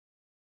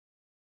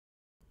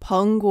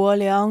Peng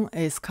Guoliang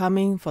is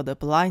coming for the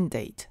blind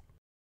date.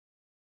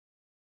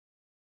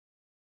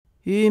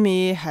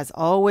 Yumi has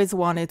always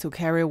wanted to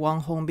carry Wang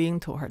Hongbing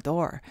to her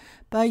door,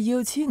 but Yu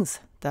Qing's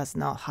does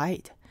not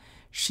hide.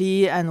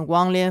 She and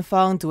Wang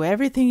Lianfang do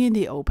everything in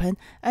the open,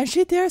 and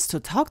she dares to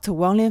talk to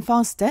Wang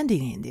Lianfang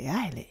standing in the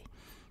alley.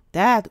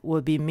 That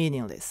would be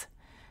meaningless.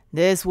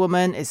 This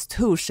woman is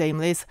too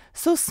shameless,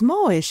 so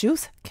small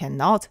issues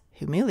cannot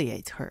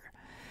humiliate her.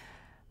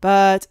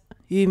 But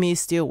Yumi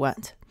still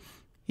went.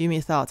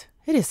 Yumi thought,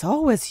 it is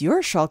always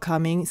your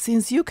shortcoming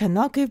since you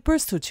cannot give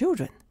birth to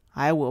children.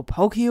 I will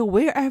poke you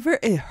wherever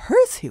it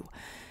hurts you.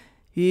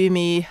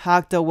 Yumi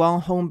hugged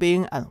Wang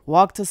Hongbing and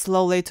walked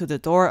slowly to the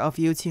door of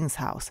Yu Qing's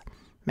house.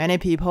 Many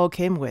people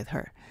came with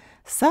her.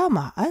 Some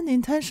are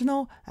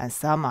unintentional and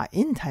some are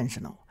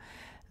intentional.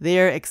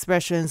 Their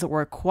expressions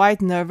were quite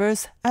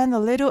nervous and a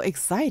little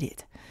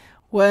excited.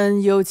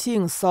 When Yu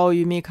Qing saw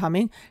Yumi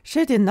coming,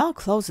 she did not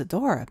close the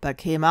door but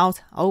came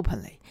out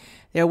openly.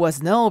 There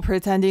was no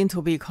pretending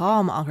to be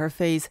calm on her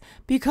face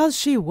because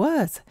she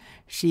was.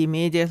 She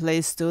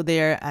immediately stood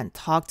there and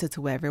talked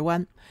to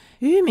everyone.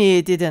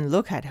 Yumi didn't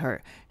look at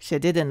her. She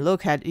didn't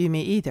look at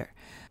Yumi either.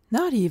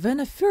 Not even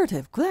a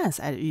furtive glance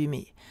at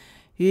Yumi.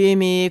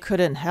 Yumi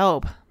couldn't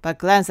help but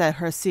glance at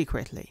her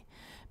secretly.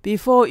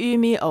 Before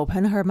Yumi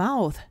opened her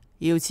mouth,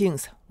 Yu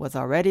Qing's was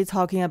already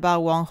talking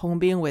about Wang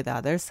Hongbing with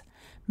others,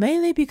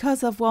 mainly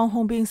because of Wang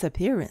Hongbing's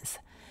appearance.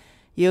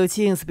 Yu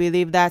Qing's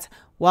believed that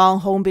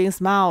Wang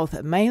Hongbing's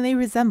mouth mainly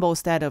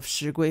resembles that of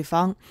Shi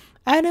Guifang,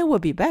 and it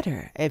would be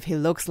better if he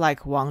looks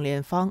like Wang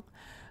Lianfang.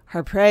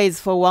 Her praise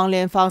for Wang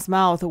Lianfang's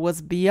mouth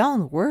was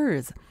beyond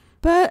words,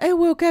 but it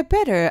will get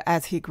better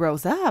as he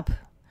grows up.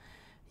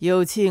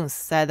 Yu Qing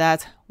said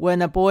that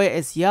when a boy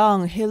is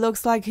young, he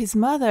looks like his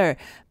mother,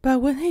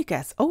 but when he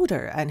gets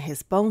older and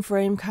his bone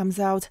frame comes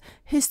out,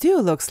 he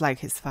still looks like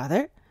his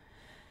father.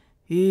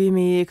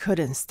 Yumi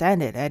couldn't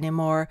stand it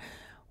anymore.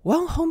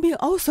 Wang Hongbing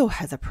also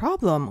has a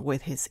problem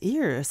with his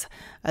ears,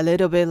 a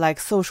little bit like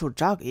social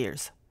jog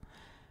ears.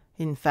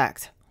 In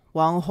fact,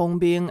 Wang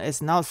Hongbing is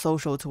not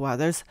social to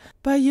others,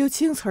 but Yu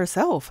Qing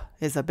herself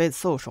is a bit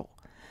social.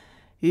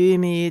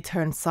 Yumi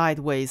turned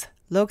sideways,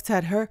 looked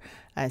at her,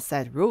 and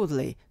said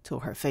rudely to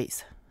her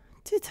face,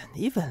 "Didn't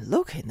even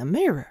look in the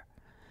mirror."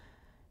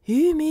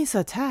 Yumi's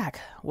attack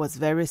was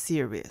very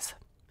serious.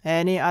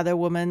 Any other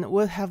woman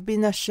would have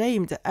been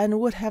ashamed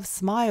and would have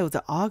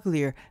smiled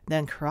uglier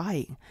than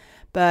crying.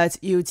 But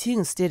Yu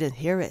Qing didn't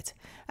hear it.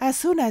 As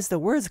soon as the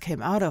words came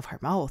out of her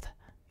mouth,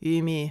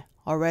 Yumi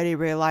already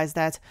realized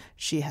that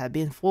she had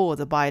been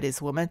fooled by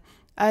this woman,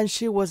 and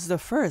she was the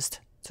first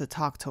to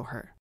talk to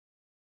her.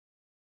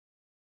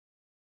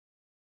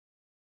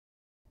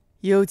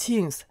 Yu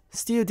Qing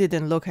still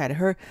didn't look at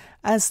her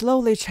and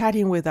slowly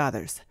chatting with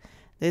others.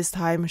 This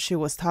time she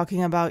was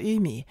talking about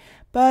Yumi,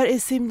 but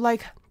it seemed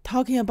like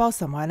talking about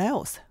someone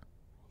else.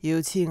 Yu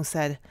Qing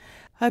said,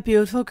 "A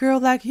beautiful girl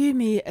like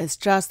Yumi is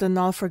just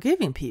not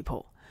forgiving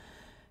people."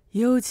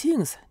 Yu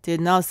Qing did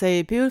not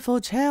say beautiful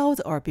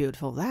child or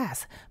beautiful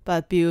lass,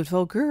 but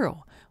beautiful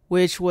girl,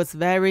 which was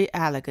very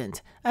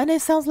elegant, and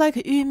it sounds like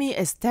Yumi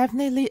is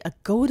definitely a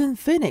golden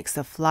phoenix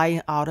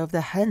flying out of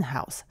the hen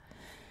house.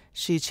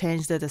 She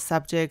changed the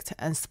subject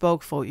and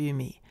spoke for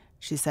Yumi.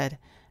 She said,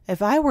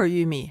 "If I were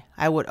Yumi,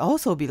 I would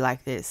also be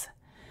like this."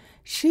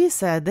 She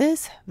said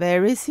this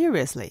very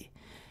seriously.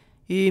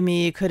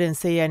 Yumi couldn't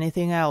say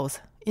anything else.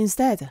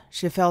 Instead,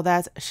 she felt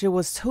that she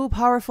was too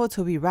powerful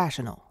to be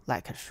rational,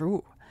 like a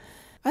shrew.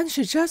 And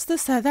she just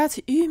said that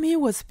Yumi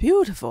was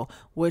beautiful,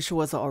 which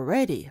was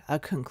already a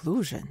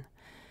conclusion.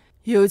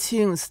 Yu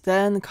Qing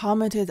then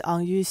commented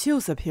on Yu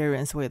Xiu's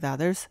appearance with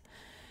others.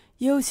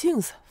 Yu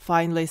Qing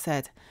finally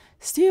said,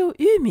 "Still,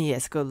 Yumi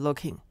is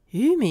good-looking.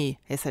 Yumi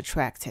is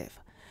attractive."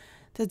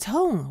 The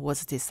tone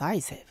was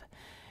decisive.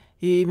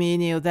 Yumi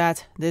knew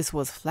that this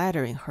was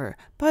flattering her,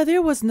 but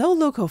there was no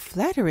look of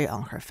flattery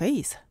on her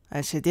face,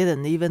 and she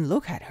didn't even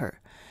look at her.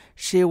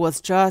 She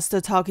was just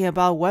talking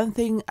about one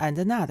thing and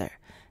another.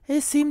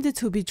 It seemed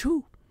to be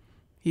true.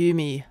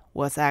 Yumi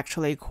was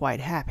actually quite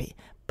happy,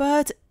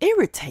 but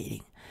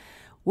irritating.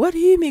 What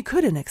Yumi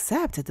couldn't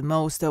accept the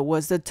most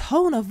was the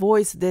tone of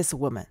voice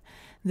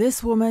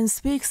This woman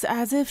speaks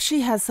as if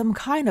she has some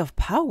kind of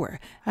power,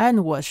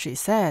 and what she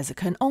says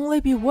can only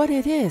be what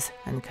it is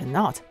and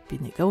cannot be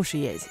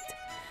negotiated.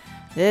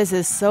 This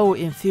is so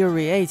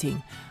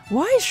infuriating.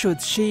 Why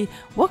should she?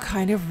 What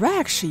kind of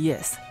rag she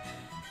is?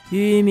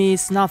 Yumi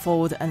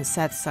snuffled and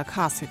said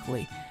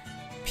sarcastically,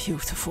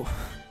 "Beautiful."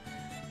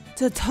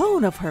 The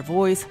tone of her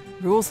voice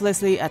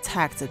ruthlessly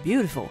attacked the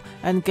beautiful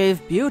and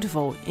gave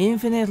beautiful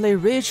infinitely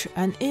rich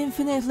and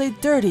infinitely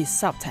dirty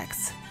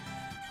subtexts.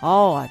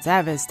 All are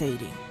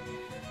devastating.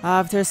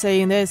 After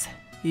saying this,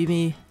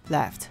 Yumi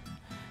left.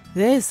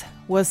 This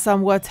was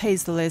somewhat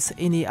tasteless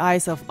in the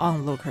eyes of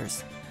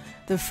onlookers.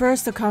 The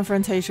first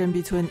confrontation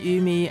between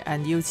Yumi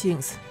and Yu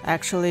Qing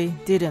actually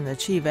didn't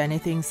achieve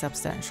anything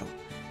substantial.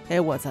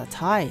 It was a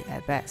tie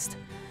at best.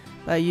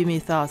 But Yumi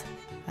thought,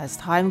 as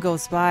time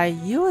goes by,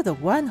 you're the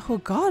one who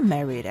got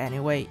married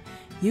anyway.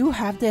 you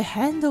have the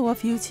handle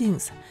of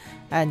Yuqing's,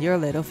 and your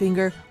little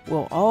finger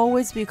will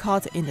always be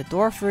caught in the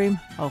doorframe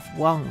of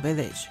Wang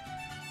village.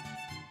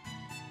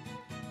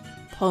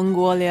 Peng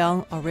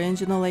Guoliang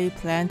originally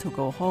planned to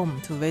go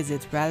home to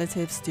visit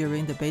relatives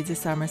during the busy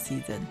summer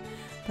season,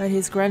 but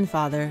his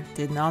grandfather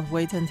did not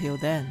wait until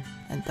then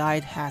and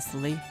died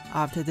hastily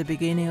after the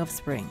beginning of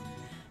spring.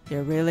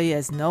 There really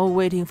is no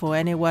waiting for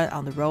anyone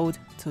on the road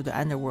to the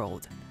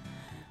underworld.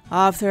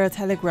 After a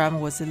telegram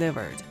was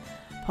delivered,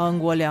 Peng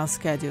Guoliang's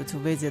schedule to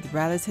visit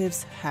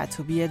relatives had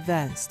to be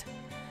advanced.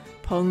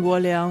 Peng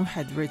Guoliang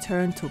had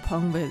returned to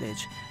Peng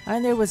village,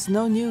 and there was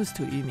no news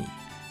to Yumi.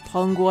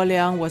 Peng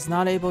Guoliang was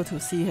not able to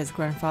see his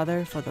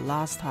grandfather for the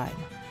last time.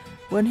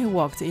 When he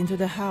walked into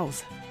the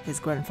house, his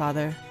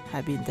grandfather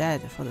had been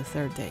dead for the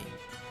third day.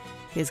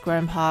 His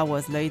grandpa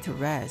was laid to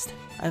rest,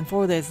 and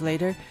 4 days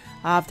later,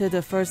 after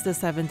the first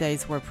 7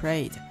 days were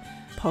prayed,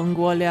 Peng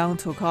Guoliang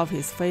took off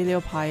his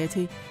filial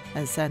piety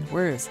and sent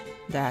words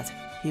that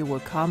he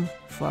would come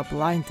for a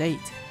blind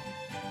date.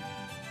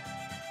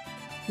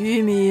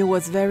 Yumi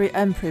was very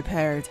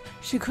unprepared.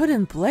 She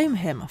couldn't blame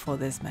him for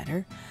this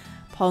matter.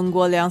 Peng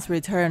Guoliang's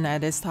return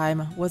at this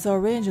time was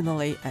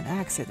originally an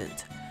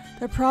accident.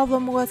 The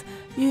problem was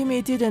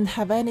Yumi didn't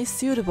have any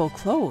suitable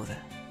clothes.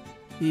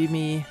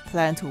 Yumi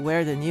planned to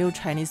wear the new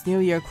Chinese New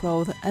Year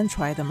clothes and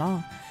try them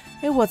on.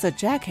 It was a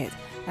jacket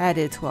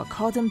added to a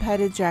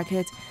cotton-padded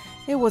jacket.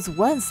 It was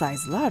 1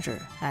 size larger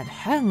and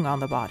hung on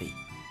the body.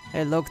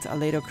 It looked a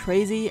little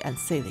crazy and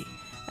silly,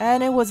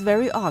 and it was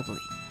very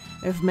ugly.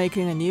 If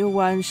making a new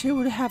one, she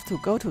would have to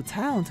go to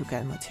town to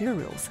get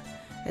materials.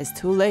 It's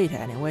too late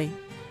anyway.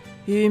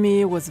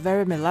 Yumi was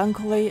very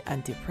melancholy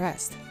and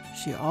depressed.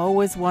 She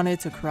always wanted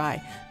to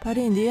cry, but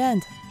in the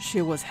end,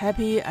 she was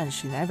happy and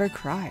she never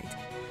cried.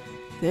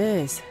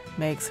 This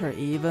makes her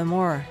even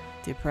more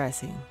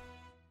depressing.